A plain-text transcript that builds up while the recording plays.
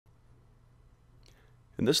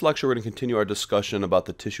In this lecture, we're going to continue our discussion about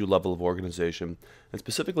the tissue level of organization, and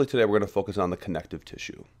specifically today we're going to focus on the connective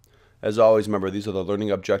tissue. As always, remember, these are the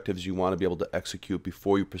learning objectives you want to be able to execute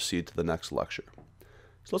before you proceed to the next lecture.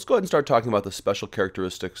 So let's go ahead and start talking about the special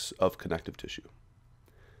characteristics of connective tissue.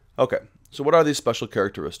 Okay, so what are these special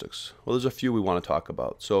characteristics? Well, there's a few we want to talk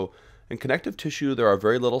about. So in connective tissue, there are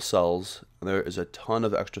very little cells, and there is a ton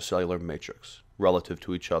of extracellular matrix relative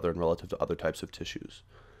to each other and relative to other types of tissues.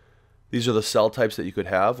 These are the cell types that you could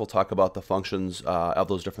have. We'll talk about the functions of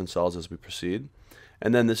those different cells as we proceed.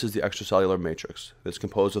 And then this is the extracellular matrix. It's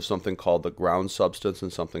composed of something called the ground substance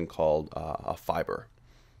and something called a fiber.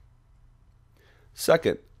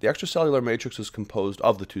 Second, the extracellular matrix is composed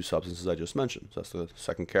of the two substances I just mentioned. So that's the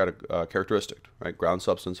second characteristic, right? Ground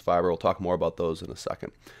substance, fiber. We'll talk more about those in a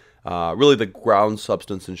second. Really, the ground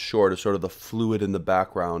substance, in short, is sort of the fluid in the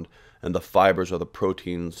background, and the fibers are the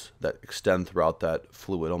proteins that extend throughout that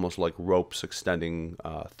fluid, almost like ropes extending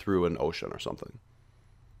through an ocean or something.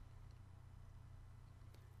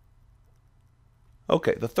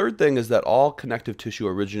 Okay, the third thing is that all connective tissue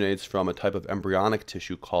originates from a type of embryonic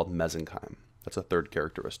tissue called mesenchyme. That's a third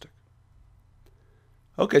characteristic.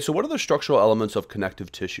 Okay, so what are the structural elements of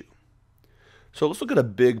connective tissue? So let's look at a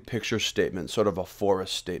big picture statement, sort of a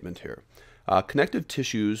forest statement here. Connective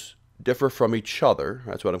tissues differ from each other,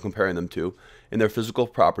 that's what I'm comparing them to, in their physical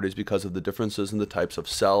properties because of the differences in the types of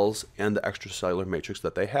cells and the extracellular matrix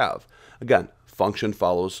that they have. Again, function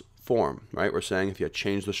follows form, right? We're saying if you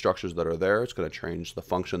change the structures that are there, it's going to change the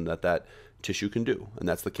function that that tissue can do. And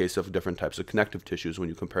that's the case of different types of connective tissues when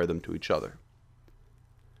you compare them to each other.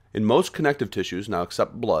 In most connective tissues, now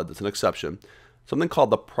except blood, that's an exception, something called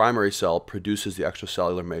the primary cell produces the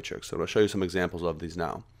extracellular matrix. And I'll show you some examples of these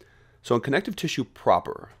now. So in connective tissue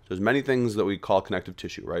proper, there's many things that we call connective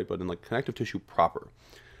tissue, right? But in like connective tissue proper,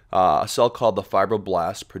 a cell called the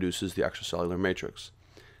fibroblast produces the extracellular matrix.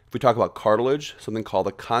 If we talk about cartilage, something called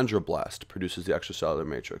the chondroblast produces the extracellular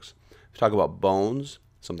matrix. If we talk about bones,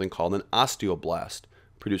 something called an osteoblast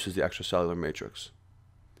produces the extracellular matrix.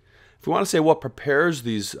 If we want to say what prepares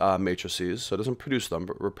these matrices, so it doesn't produce them,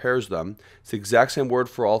 but repairs them, it's the exact same word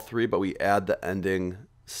for all three, but we add the ending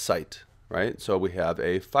site, right? So we have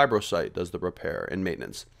a fibrocyte does the repair and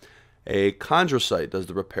maintenance. A chondrocyte does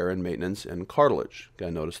the repair and maintenance in cartilage.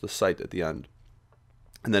 Again, notice the site at the end.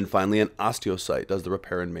 And then finally, an osteocyte does the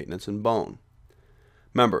repair and maintenance in bone.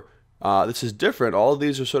 Remember, this is different. All of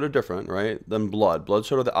these are sort of different, right, than blood. Blood's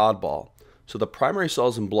sort of the oddball. So the primary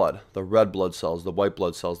cells in blood, the red blood cells, the white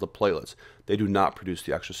blood cells, the platelets, they do not produce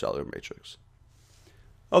the extracellular matrix.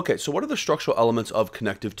 Okay, so what are the structural elements of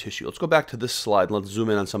connective tissue? Let's go back to this slide and let's zoom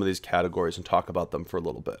in on some of these categories and talk about them for a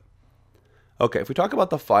little bit. Okay, if we talk about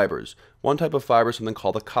the fibers, one type of fiber is something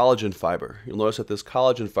called the collagen fiber. You'll notice that this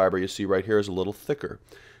collagen fiber you see right here is a little thicker.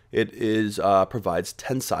 It provides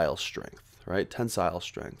tensile strength, right? Tensile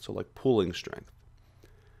strength, so like pulling strength.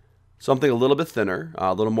 Something a little bit thinner,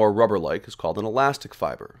 a little more rubber-like, is called an elastic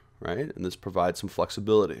fiber, right? And this provides some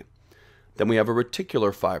flexibility. Then we have a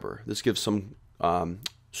reticular fiber. This gives some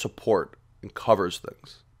support and covers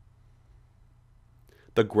things.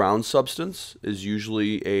 The ground substance is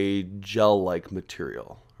usually a gel-like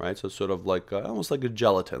material, right? So it's sort of like almost like a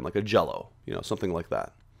gelatin, like a jello, something like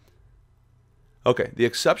that. Okay, the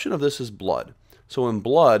exception of this is blood. So in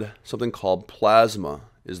blood, something called plasma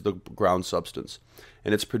is the ground substance,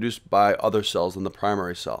 and it's produced by other cells than the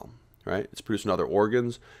primary cell, right? It's produced in other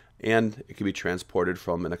organs, and it can be transported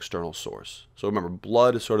from an external source. So remember,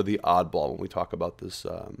 blood is sort of the oddball when we talk about this,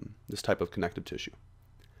 this type of connective tissue.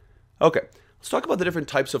 Okay, let's talk about the different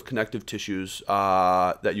types of connective tissues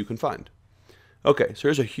that you can find. Okay, so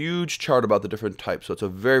here's a huge chart about the different types. So it's a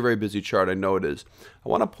very, very busy chart. I know it is. I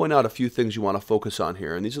want to point out a few things you want to focus on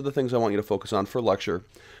here. And these are the things I want you to focus on for lecture.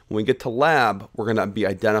 When we get to lab, we're going to be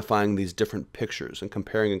identifying these different pictures and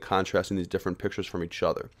comparing and contrasting these different pictures from each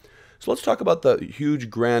other. So let's talk about the huge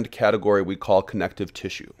grand category we call connective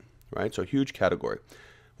tissue, right? So a huge category.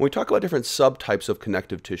 When we talk about different subtypes of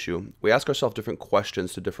connective tissue, we ask ourselves different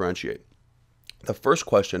questions to differentiate. The first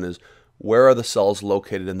question is, where are the cells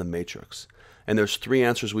located in the matrix? And there's three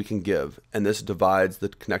answers we can give, and this divides the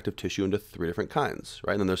connective tissue into three different kinds,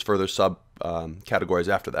 right? And then there's further categories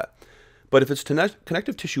after that. But if it's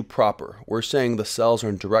connective tissue proper, we're saying the cells are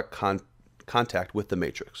in direct contact with the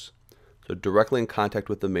matrix. So directly in contact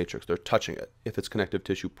with the matrix, they're touching it if it's connective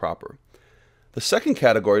tissue proper. The second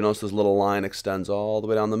category, notice this little line extends all the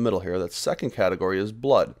way down the middle here. That second category is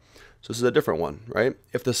blood. So this is a different one, right?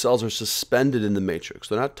 If the cells are suspended in the matrix,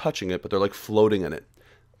 they're not touching it, but they're like floating in it,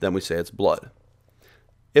 then we say it's blood.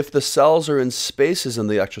 If the cells are in spaces in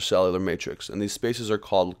the extracellular matrix, and these spaces are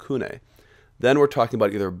called lacunae, then we're talking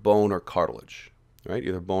about either bone or cartilage. right?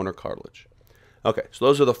 Either bone or cartilage. Okay, so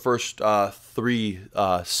those are the first three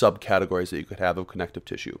subcategories that you could have of connective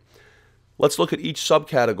tissue. Let's look at each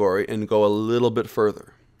subcategory and go a little bit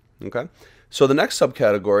further. Okay, so the next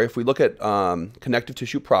subcategory, if we look at connective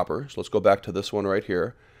tissue proper, so let's go back to this one right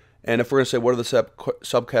here. And if we're going to say what are the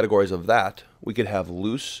subcategories of that, we could have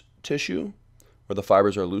loose tissue, where the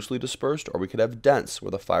fibers are loosely dispersed, or we could have dense,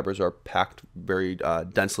 where the fibers are packed very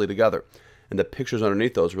densely together. And the pictures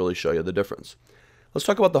underneath those really show you the difference. Let's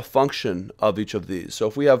talk about the function of each of these. So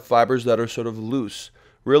if we have fibers that are sort of loose,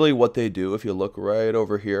 really what they do, if you look right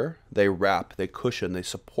over here, they wrap, they cushion, they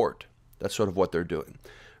support. That's sort of what they're doing.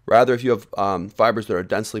 Rather, if you have fibers that are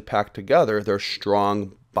densely packed together, they're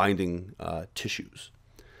strong binding tissues.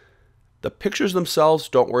 The pictures themselves,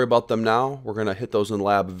 don't worry about them now. We're going to hit those in the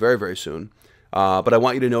lab very, very soon. But I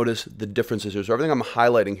want you to notice the differences here. So everything I'm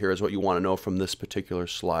highlighting here is what you want to know from this particular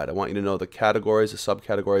slide. I want you to know the categories, the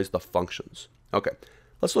subcategories, the functions. Okay,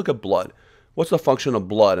 let's look at blood. What's the function of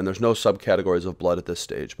blood? And there's no subcategories of blood at this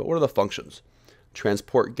stage, but what are the functions?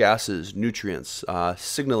 Transport gases, nutrients,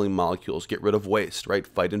 signaling molecules, get rid of waste, right?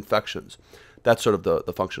 Fight infections. That's sort of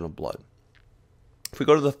the function of blood. If we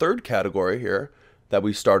go to the third category here that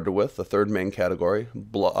we started with, the third main category,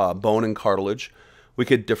 bone and cartilage, we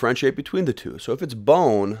could differentiate between the two. So if it's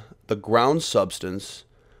bone, the ground substance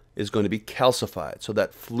is going to be calcified. So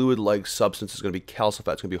that fluid-like substance is going to be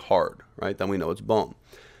calcified. It's going to be hard, right? Then we know it's bone.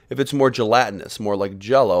 If it's more gelatinous, more like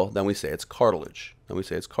jello, then we say it's cartilage.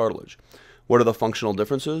 What are the functional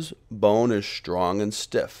differences? Bone is strong and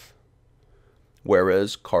stiff,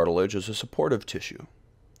 whereas cartilage is a supportive tissue,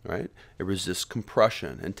 right? It resists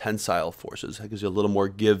compression and tensile forces. It gives you a little more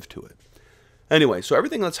give to it. Anyway, so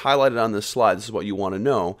everything that's highlighted on this slide, this is what you want to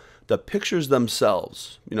know. The pictures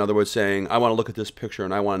themselves, in other words, saying, I want to look at this picture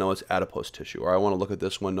and I want to know it's adipose tissue, or I want to look at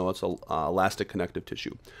this one and know it's elastic connective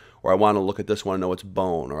tissue, or I want to look at this one and know it's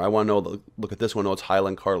bone, or I want to look at this one and know it's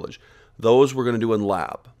hyaline cartilage. Those we're going to do in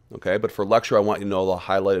lab, okay? But for lecture, I want you to know the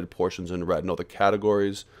highlighted portions in red, know the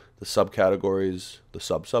categories, the subcategories, the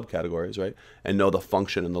sub-subcategories, right? And know the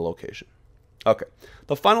function and the location. Okay,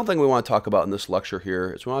 the final thing we want to talk about in this lecture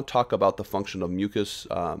here is we want to talk about the function of mucous,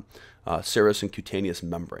 serous, and cutaneous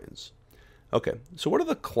membranes. Okay, so what are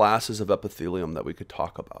the classes of epithelium that we could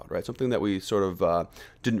talk about, right? Something that we sort of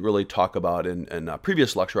didn't really talk about in a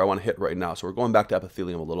previous lecture I want to hit right now. So we're going back to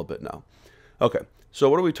epithelium a little bit now. Okay, so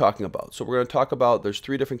what are we talking about? So we're going to talk about, there's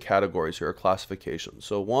three different categories here, or classifications.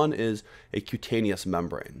 So one is a cutaneous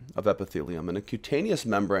membrane of epithelium, and a cutaneous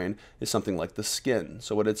membrane is something like the skin.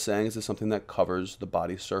 So what it's saying is it's something that covers the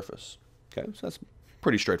body's surface. Okay, so that's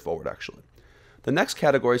pretty straightforward actually. The next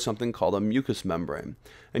category is something called a mucous membrane.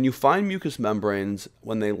 And you find mucous membranes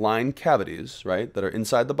when they line cavities, right, that are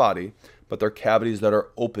inside the body, but they're cavities that are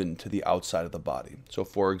open to the outside of the body. So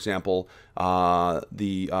for example,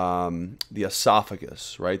 the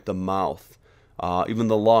esophagus, right, the mouth, even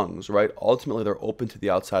the lungs, right, ultimately they're open to the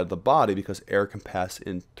outside of the body because air can pass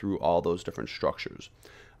in through all those different structures.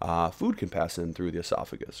 Food can pass in through the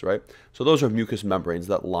esophagus, right? So those are mucous membranes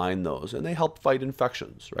that line those, and they help fight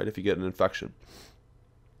infections, right, if you get an infection.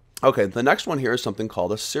 Okay, the next one here is something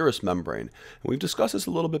called a serous membrane. And we've discussed this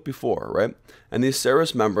a little bit before, right? And these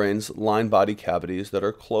serous membranes line body cavities that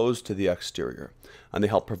are closed to the exterior, and they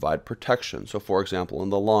help provide protection. So for example,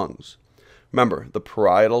 in the lungs. Remember, the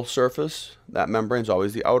parietal surface, that membrane is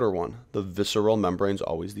always the outer one. The visceral membrane is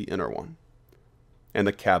always the inner one. And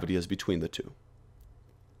the cavity is between the two.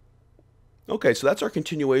 Okay, so that's our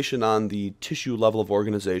continuation on the tissue level of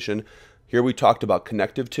organization. Here we talked about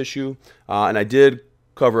connective tissue, and I did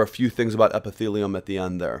cover a few things about epithelium at the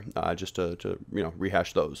end there, just to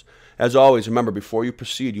rehash those. As always, remember, before you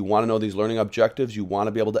proceed, you want to know these learning objectives. You want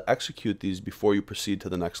to be able to execute these before you proceed to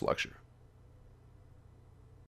the next lecture.